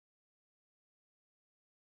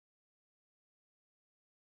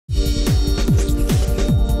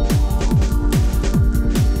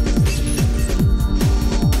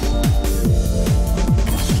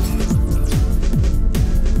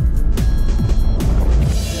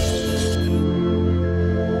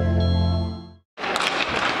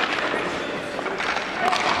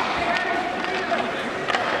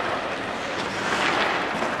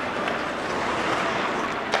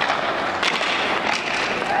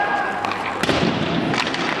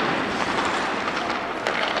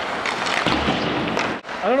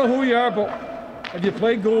don't know who you are, but have you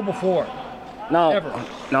played goal before? No. Ever?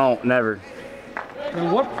 No, never.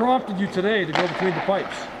 And what prompted you today to go between the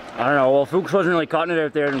pipes? I don't know. Well, Fuchs wasn't really cutting it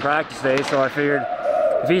out there in practice today, so I figured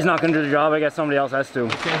if he's not going to do the job, I guess somebody else has to.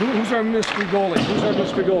 Okay, who's our mystery goalie? Who's our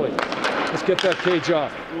mystery goalie? Let's get that cage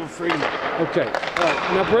off. Freedom. Okay. All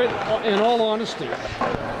right. Now, Brett, in all honesty,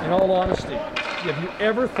 have you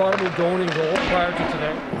ever thought about going in goal prior to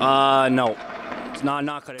today? No. It's not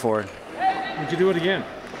cut it forward. Would you do it again?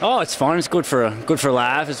 Oh, it's fun. It's good for a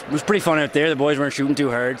laugh. It was pretty fun out there. The boys weren't shooting too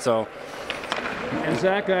hard, so. And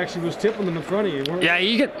Zach actually was tipping them in front of you, weren't Yeah,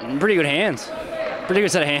 you get pretty good hands. Pretty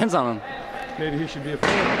good set of hands on him. Maybe he should be a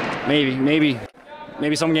fan.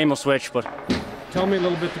 Maybe some game will switch, but. Tell me a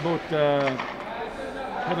little bit about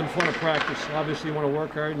having fun at practice. Obviously, you want to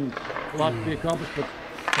work hard and a lot to be accomplished, but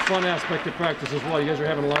the fun aspect of practice as well. You guys are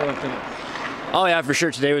having a lot of that tonight. Oh yeah, for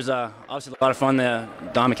sure. Today was obviously a lot of fun.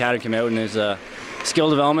 Don McAdam came out and his skill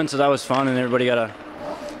development, so that was fun, and everybody had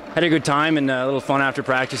a good time and a little fun after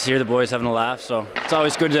practice here. The boys having a laugh, so it's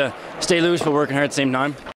always good to stay loose but working hard at the same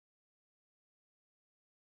time.